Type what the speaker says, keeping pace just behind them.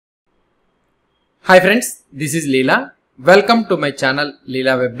Hi friends, this is Leela. Welcome to my channel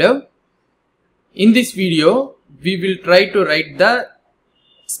leelawebdev. In this video, we will try to write the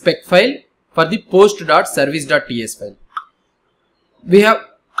spec file for the post.service.ts file. We have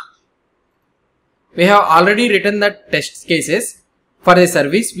already written the test cases for a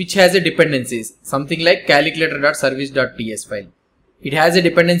service which has a dependencies, something like calculator.service.ts file. It has a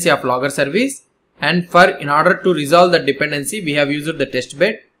dependency of logger service, and in order to resolve that dependency, we have used the test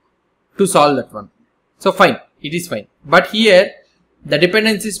bed to solve that one. So fine, it is fine. But here the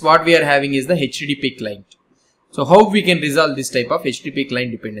dependencies what we are having is the HTTP client. So how we can resolve this type of HTTP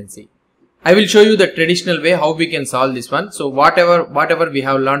client dependency? I will show you the traditional way how we can solve this one. So whatever we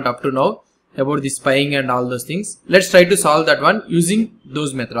have learned up to now about the spying and all those things, let's try to solve that one using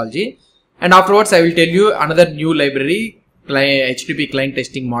those methodology. And afterwards I will tell you another new library, HTTP client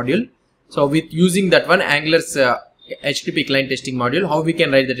testing module. So with using that one, Angular's HTTP client testing module, how we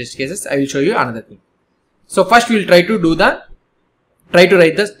can write the test cases, I will show you another thing. So first we will try to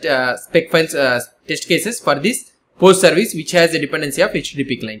write the spec files test cases for this post service which has a dependency of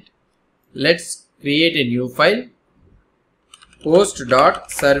HTTP client. Let's create a new file,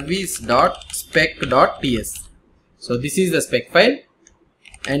 post.service.spec.ts. So this is the spec file,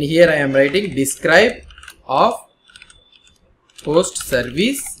 and here I am writing describe of post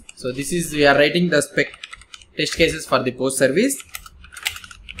service. So this is, we are writing the spec test cases for the post service,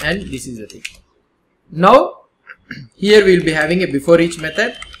 and this is the thing. Now here we will be having a before each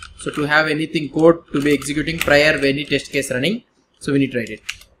method. So to have anything code to be executing prior to any test case running, so we need to write it.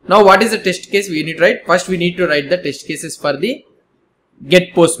 Now what is the test case we need to write? First we need to write the test cases for the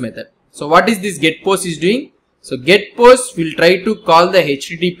get post method. So what is this get post is doing? So get post will try to call the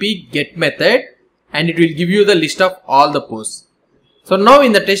HTTP get method, and it will give you the list of all the posts. So now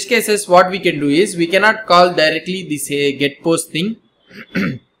in the test cases what we can do is, we cannot call directly this get post thing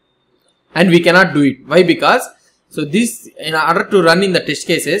and we cannot do it. Why? Because so this, in order to run in the test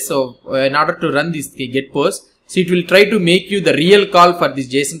cases, so in order to run this get post, so it will try to make you the real call for this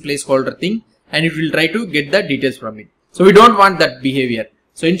JSON placeholder thing, and it will try to get the details from it. So we don't want that behavior.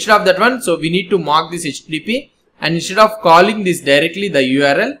 So instead of that one, so we need to mark this HTTP, and instead of calling this directly the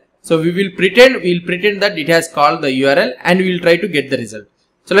URL, so we will pretend that it has called the URL, and we will try to get the result.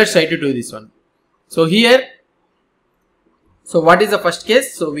 So let's try to do this one. So here, so what is the first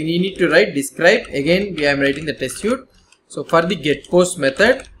case? So we need to write describe. Again I am writing the test suite. So for the get post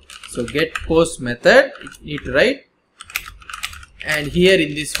method, so get post method you need to write, and here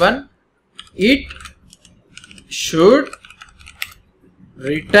in this one it should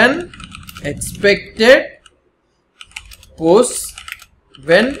return expected posts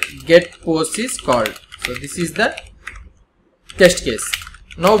when get post is called. So this is the test case.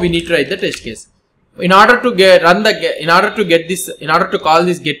 Now we need to write the test case. In order to call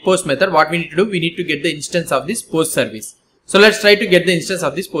this get post method, what we need to do? We need to get the instance of this post service. So let's try to get the instance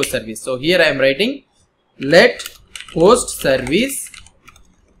of this post service. So here I am writing let post service,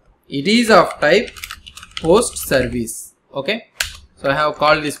 it is of type post service. Okay. So I have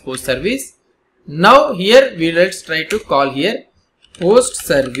called this post service. Now here let's try to call here post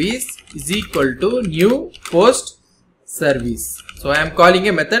service is equal to new post service. So I am calling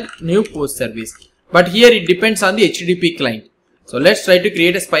a method new post service, but here it depends on the HTTP client. So let's try to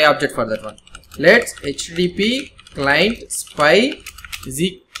create a spy object for that one. Let's HTTP client spy is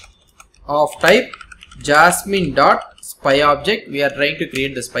of type Jasmine dot spy object. We are trying to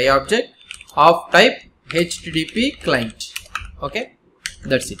create the spy object of type HTTP client. Okay,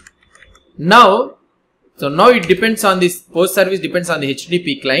 that's it. Now it depends on this post service, depends on the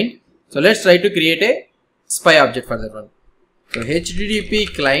HTTP client. So let's try to create a spy object for that one. So HTTP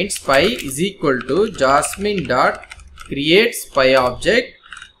client spy is equal to Jasmine dot create spy object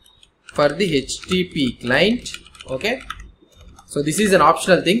for the HTTP client. Okay. So this is an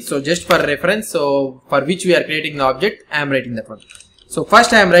optional thing. So just for reference, so for which we are creating the object, I am writing that one. So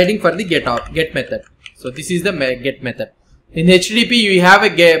first I am writing for the get method. So this is the get method. In HTTP you have a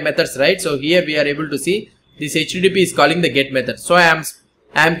get methods, right? So here we are able to see this HTTP is calling the get method. So I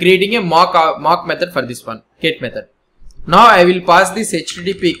am creating a mock method for this one, get method. Now I will pass this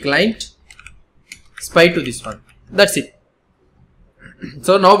HTTP client spy to this one. That's it.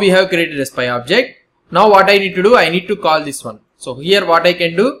 So now we have created a spy object. Now what I need to do? I need to call this one. So here what I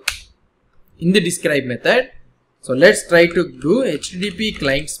can do in the describe method. So let's try to do HTTP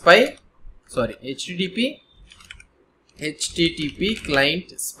client spy. Sorry, HTTP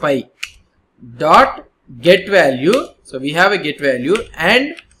client spy dot get value. So we have a get value,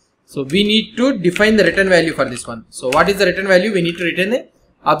 and so we need to define the return value for this one. So what is the return value? We need to return the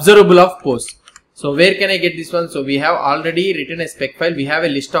observable of post. So where can I get this one? So we have already written a spec file. We have a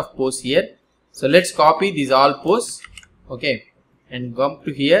list of posts here. So let's copy these all posts, okay, and come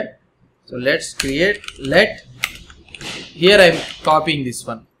to here. So let's create here I am copying this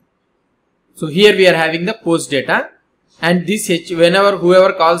one. So here we are having the post data, and this whenever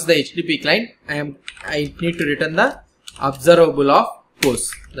whoever calls the HTTP client, I need to return the observable of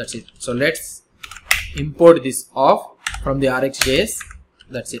post. That's it. So let's import this off from the RxJS.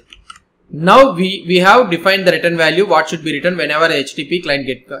 That's it. Now we have defined the return value, what should be written whenever a HTTP client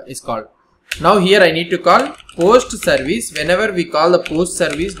is called. Now here I need to call post service whenever we call the post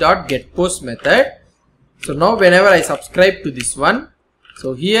service dot get post method. So now whenever I subscribe to this one,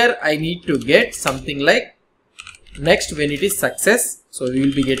 so here I need to get something like next when it is success. So we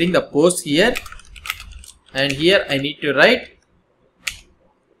will be getting the post here, and here I need to write.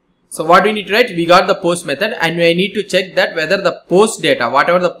 So what we need to write, we got the post method, and I need to check that whether the post data,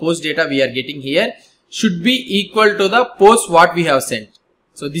 whatever the post data we are getting here, should be equal to the post what we have sent.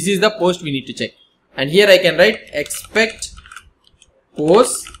 So this is the post we need to check, and here I can write expect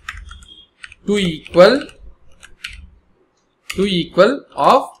post to equal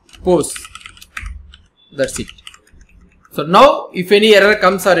of post. That's it. So now if any error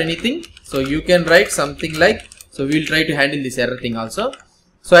comes or anything, so you can write something like, so we will try to handle this error thing also.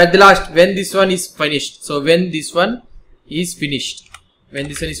 So at the last, when this one is finished, so when this one is finished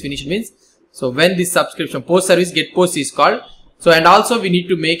means, so when this subscription post service get post is called, so and also we need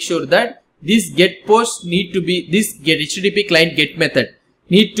to make sure that this get post need to be, this get HTTP client get method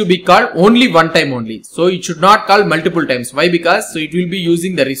need to be called only one time only. So it should not call multiple times. Why? Because so it will be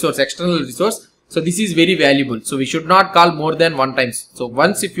using the resource, external resource. So this is very valuable. So we should not call more than one times. So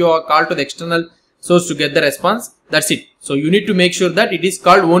once if you are called to the external source to get the response, that's it. So you need to make sure that it is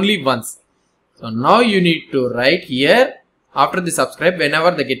called only once. So now you need to write here after the subscribe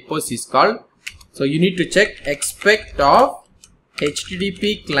whenever the get post is called. So you need to check expect of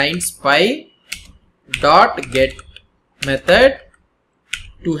HTTP client spy dot get method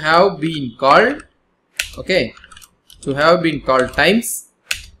to have been called, okay, to have been called times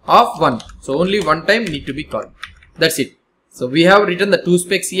of 1. So only one time need to be called. That's it. So we have written the two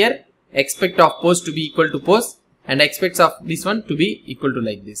specs here, expect of post to be equal to post and expects of this one to be equal to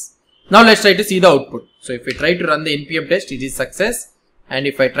like this. Now let's try to see the output. So if I try to run the npm test, it is success, and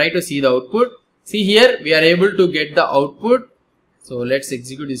if I try to see the output, see here we are able to get the output. So let's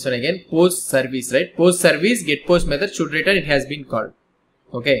execute this one again, post service, right? Post service get post method should return it has been called.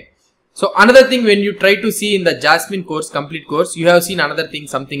 Okay. So another thing, when you try to see in the Jasmine course, complete course, you have seen another thing,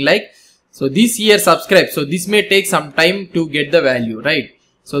 something like, so this here subscribe. So this may take some time to get the value, right?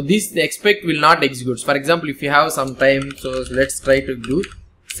 So this expect will not execute. For example, if you have some time, so let's try to do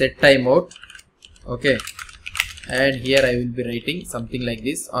set timeout. Okay. And here I will be writing something like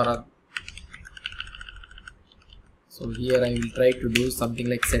this, or so here I will try to do something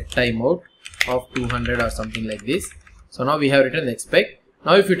like set timeout of 200 or something like this. So now we have written the expect.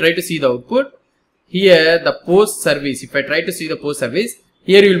 Now if you try to see the output, here the post service, if I try to see the post service,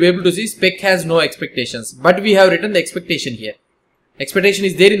 here you will be able to see spec has no expectations, but we have written the expectation here. Expectation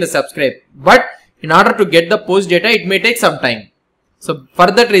is there in the subscribe, but in order to get the post data, it may take some time. So for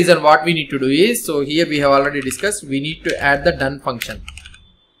that reason, what we need to do is, so here we have already discussed, we need to add the done function.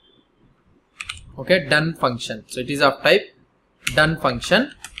 Okay, done function. So it is of type done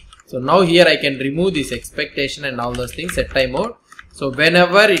function. So now here I can remove this expectation and all those things, set timeout. So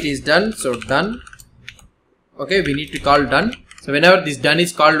whenever it is done, so done. Okay, we need to call done. So whenever this done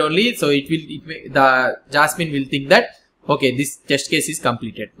is called only, so the Jasmine will think that, okay, this test case is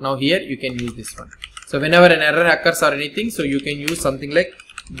completed. Now here you can use this one. So whenever an error occurs or anything, so you can use something like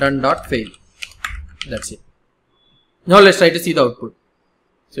done.fail. That's it. Now let's try to see the output.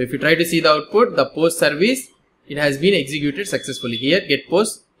 So if you try to see the output, the post service, it has been executed successfully. Here get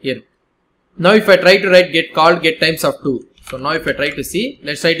post here. Now if I try to write get called get times of 2. So now if I try to see,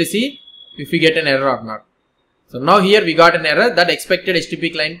 let's try to see if we get an error or not. So now here we got an error that expected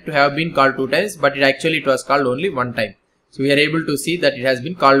HTTP client to have been called 2 times, but it was called only 1 time. So we are able to see that it has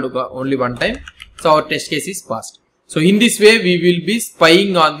been called only 1 time. So our test case is passed. So in this way we will be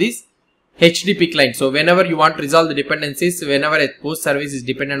spying on this HTTP client. So whenever you want to resolve the dependencies, whenever a post service is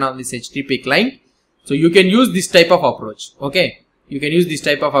dependent on this HTTP client, so you can use this type of approach. Okay, you can use this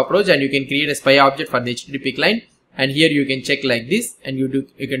type of approach and you can create a spy object for the HTTP client. And here you can check like this, and you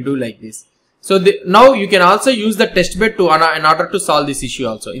can do like this. So now you can also use the test bed in order to solve this issue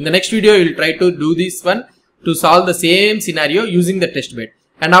also. In the next video, you will try to do this one to solve the same scenario using the test bed.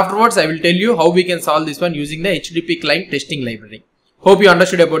 And afterwards, I will tell you how we can solve this one using the HTTP client testing library. Hope you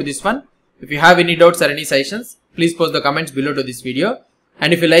understood about this one. If you have any doubts or any suggestions, please post the comments below to this video.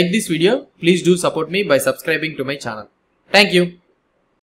 And if you like this video, please do support me by subscribing to my channel. Thank you.